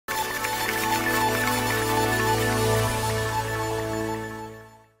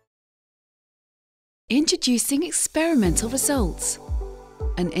Introducing experimental results.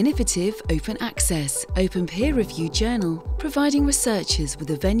 An innovative open access, open peer-reviewed journal providing researchers with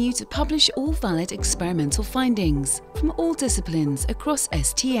a venue to publish all valid experimental findings from all disciplines across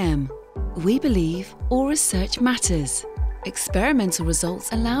STM. We believe all research matters. Experimental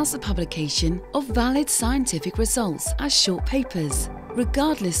results allows the publication of valid scientific results as short papers,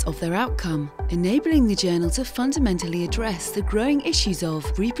 regardless of their outcome, enabling the journal to fundamentally address the growing issues of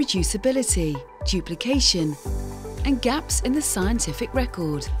reproducibility, duplication, and gaps in the scientific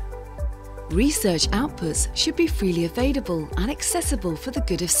record. Research outputs should be freely available and accessible for the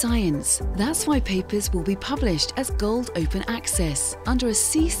good of science. That's why papers will be published as Gold Open Access under a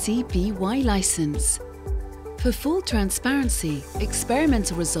CC BY license. For full transparency,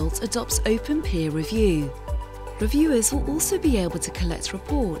 Experimental Results adopts open peer review. Reviewers will also be able to collect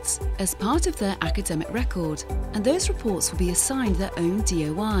reports as part of their academic record, and those reports will be assigned their own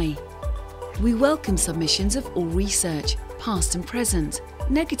DOI. We welcome submissions of all research, past and present,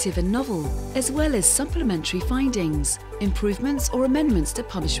 negative and novel, as well as supplementary findings, improvements or amendments to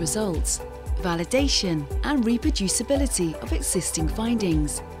published results, validation and reproducibility of existing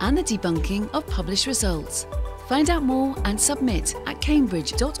findings, and the debunking of published results. Find out more and submit at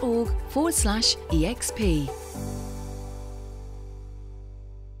cambridge.org/exp.